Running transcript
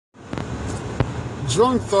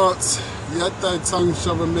Drunk Thoughts, yet thy tongue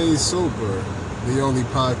shall remain sober. The only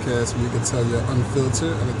podcast where you can tell your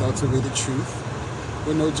unfiltered and adulterated truth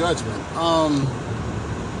with no judgment. I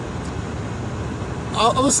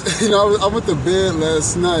went to bed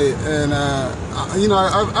last night, and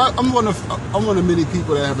I'm one of many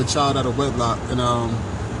people that have a child out of wedlock, and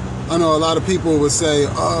I know a lot of people would say,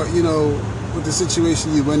 with the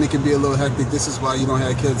situation you in, it can be a little hectic. This is why you don't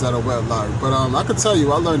have kids out of wedlock. But I can tell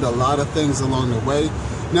you, I learned a lot of things along the way.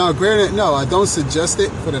 Now, granted, no, I don't suggest it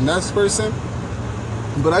for the next person,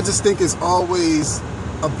 but I just think it's always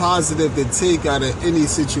a positive to take out of any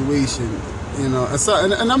situation, and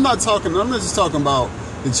I'm not just talking about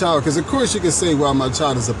the child, because of course you can say, well, my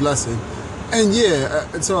child is a blessing. And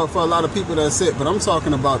yeah, so for a lot of people that's it, but I'm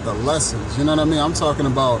talking about the lessons, you know what I mean? I'm talking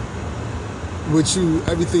about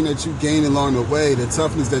everything that you gain along the way, the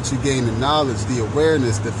toughness that you gain, the knowledge, the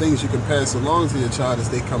awareness, the things you can pass along to your child as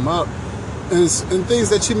they come up, and things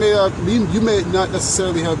that you may not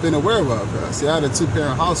necessarily have been aware of. See, I had a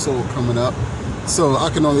 2-parent household coming up, so I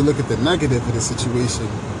can only look at the negative of the situation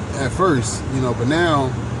at first, but now,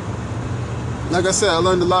 like I said, I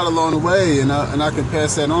learned a lot along the way, and I can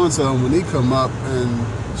pass that on to him when he come up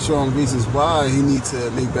and show him reasons why he needs to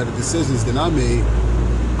make better decisions than I made.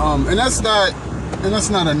 And that's not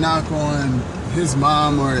a knock on his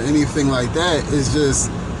mom or anything like that. It's just,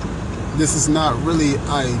 this is not really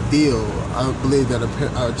ideal. I believe that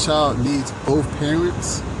a child needs both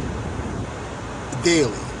parents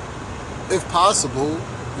daily, if possible.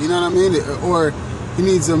 You know what I mean? Or he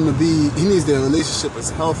needs their relationship as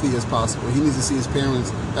healthy as possible. He needs to see his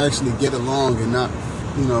parents actually get along and not,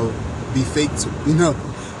 be fake,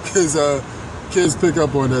 because kids pick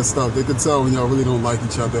up on that stuff. They can tell when y'all really don't like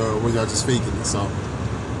each other or when y'all just faking it. So,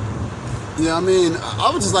 I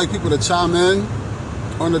would just like people to chime in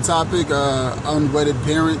on the topic, unwedded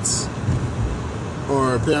parents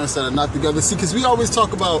or parents that are not together. See, because we always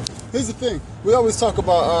talk about, here's the thing, we always talk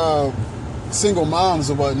about single moms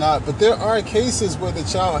or whatnot, but there are cases where the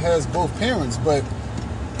child has both parents, but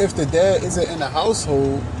if the dad isn't in the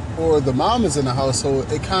household or the mom is in the household,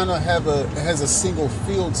 it kind of has a single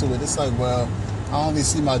feel to it. It's like, well, I only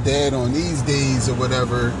see my dad on these days or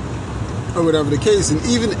whatever the case. And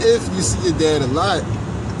even if you see your dad a lot,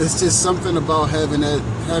 it's just something about having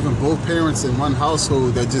both parents in one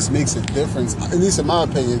household that just makes a difference, at least in my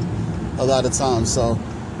opinion, a lot of times. So,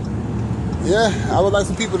 yeah, I would like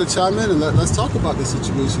for people to chime in and let's talk about this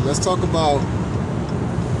situation. Let's talk about,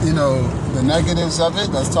 the negatives of it.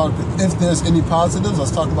 Let's talk, if there's any positives,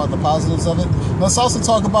 let's talk about the positives of it. Let's also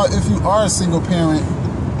talk about, if you are a single parent,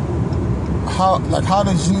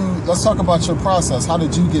 let's talk about your process. How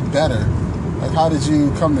did you get better? Like, how did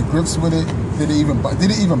you come to grips with it? Did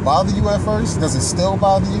it even bother you at first? Does it still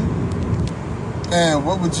bother you? And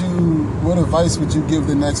what advice would you give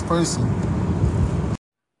the next person?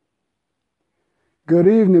 Good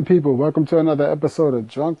evening, people. Welcome to another episode of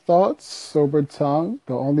Drunk Thoughts, Sober Tongue,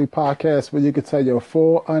 the only podcast where you can tell your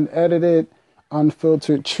full, unedited,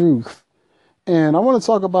 unfiltered truth. And I want to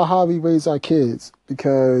talk about how we raise our kids,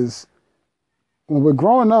 because when we're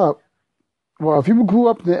growing up, well, if you grew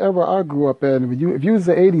up in the era I grew up in, if you was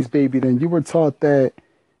the 80s baby, then you were taught that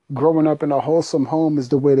growing up in a wholesome home is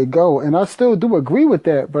the way to go. And I still do agree with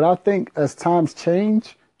that, but I think as times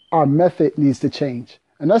change, our method needs to change.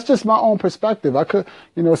 And that's just my own perspective. I could,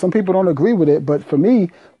 some people don't agree with it, but for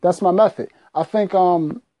me, that's my method. I think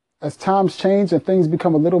as times change and things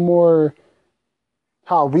become a little more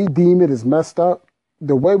how we deem it is messed up,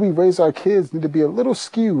 the way we raise our kids need to be a little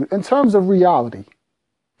skewed in terms of reality.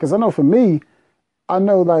 Because I know for me,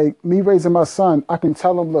 like me raising my son, I can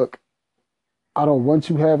tell him, look, I don't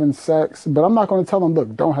want you having sex, but I'm not going to tell him,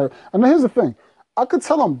 look, don't have. And here's the thing. I could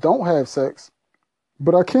tell him don't have sex,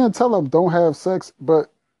 but I can't tell him don't have sex, but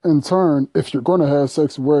in turn, if you're going to have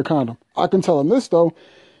sex, wear a condom. I can tell him this, though.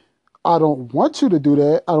 I don't want you to do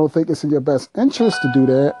that. I don't think it's in your best interest to do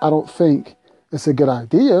that. I don't think it's a good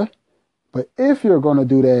idea. But if you're going to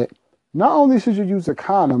do that, not only should you use a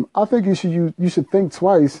condom, I think you should think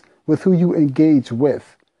twice with who you engage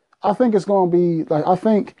with. I think it's going to be I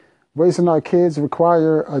think raising our kids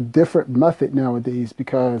require a different method nowadays,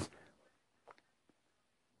 because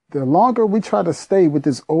the longer we try to stay with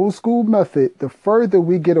this old school method, the further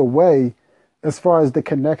we get away as far as the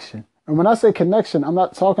connection. And when I say connection, I'm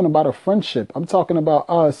not talking about a friendship. I'm talking about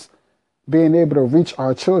us being able to reach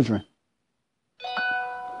our children.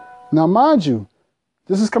 Now, mind you,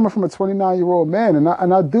 this is coming from a 29-year-old man,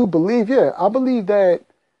 and I do believe, I believe that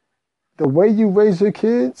the way you raise your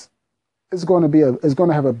kids is going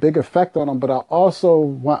to have a big effect on them. But I also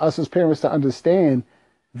want us as parents to understand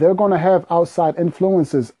they're going to have outside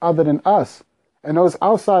influences other than us. And those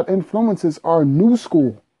outside influences are new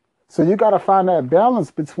school. So you got to find that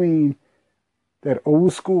balance between that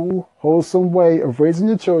old school, wholesome way of raising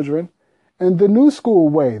your children and the new school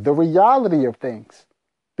way, the reality of things.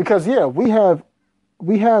 Because yeah, we have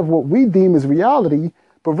what we deem as reality,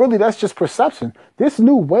 but really that's just perception. This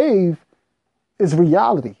new wave is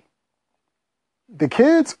reality. The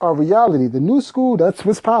kids are reality. The new school, that's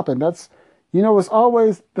what's popping. That's, it's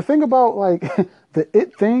always the thing about like the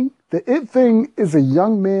it thing. The it thing is a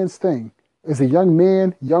young man's thing. It's a young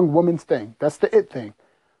man, young woman's thing. That's the it thing.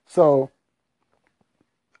 So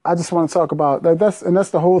I just want to talk about that. That's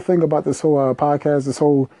the whole thing about this whole podcast, this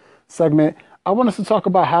whole segment. I want us to talk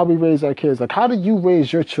about how we raise our kids. Like, how do you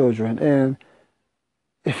raise your children? And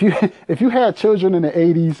if you had children in the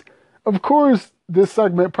 80s, of course, this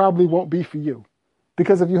segment probably won't be for you.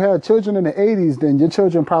 Because if you had children in the 80s, then your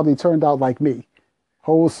children probably turned out like me.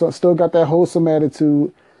 Still got that wholesome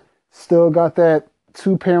attitude, still got that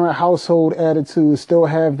two-parent household attitude, still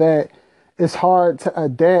have that. It's hard to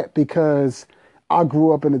adapt because I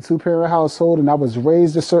grew up in a two-parent household and I was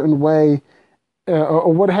raised a certain way,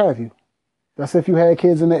 or what have you. That's if you had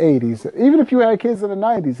kids in the 80s. Even if you had kids in the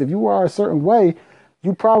 90s, if you are a certain way,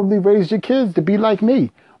 you probably raised your kids to be like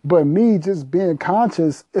me. But me just being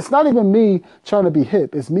conscious, it's not even me trying to be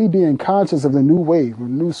hip. It's me being conscious of the new wave, the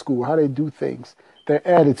new school, how they do things, their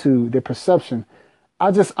attitude, their perception. I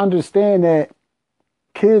just understand that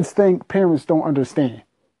kids think parents don't understand.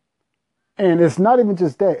 And it's not even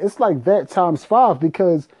just that. It's like that times 5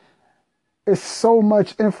 because it's so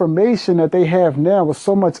much information that they have now, with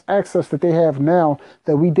so much access that they have now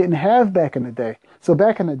that we didn't have back in the day. So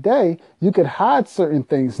back in the day, you could hide certain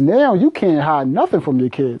things. Now you can't hide nothing from your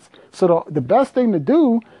kids. So the best thing to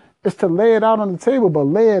do is to lay it out on the table, but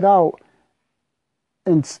lay it out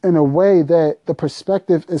in a way that the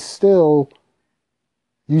perspective is still,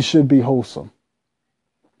 you should be wholesome.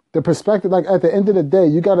 The perspective, like at the end of the day,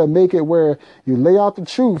 you got to make it where you lay out the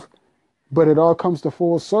truth, but it all comes to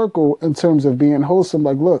full circle in terms of being wholesome.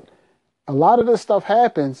 Like, look, a lot of this stuff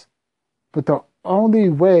happens, but the only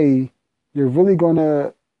way you're really going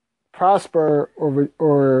to prosper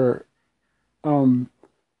or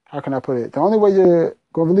how can I put it? The only way you're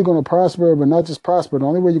really going to prosper, but not just prosper, the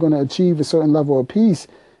only way you're going to achieve a certain level of peace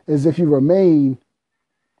is if you remain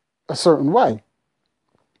a certain way.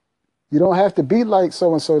 You don't have to be like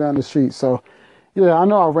so-and-so down the street. So, yeah, I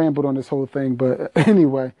know I rambled on this whole thing, but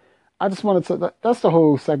anyway, I just wanted to, that's the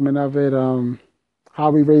whole segment of it,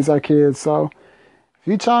 how we raise our kids. So if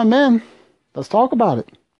you chime in, let's talk about it.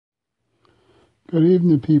 Good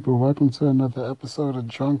evening, people. Welcome to another episode of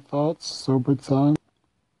Drunk Thoughts, Sober Tongue.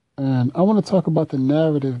 And I want to talk about the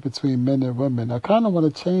narrative between men and women. I kind of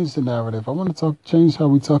want to change the narrative. I want to change how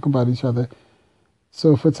we talk about each other.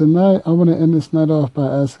 So for tonight, I want to end this night off by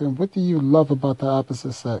asking, what do you love about the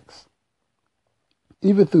opposite sex?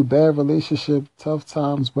 Even through bad relationships, tough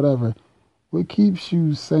times, whatever, what keeps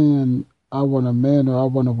you saying, I want a man or I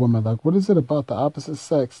want a woman? Like, what is it about the opposite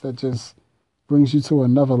sex that just brings you to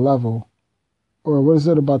another level? Or what is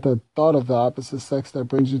it about the thought of the opposite sex that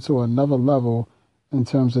brings you to another level in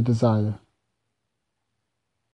terms of desire?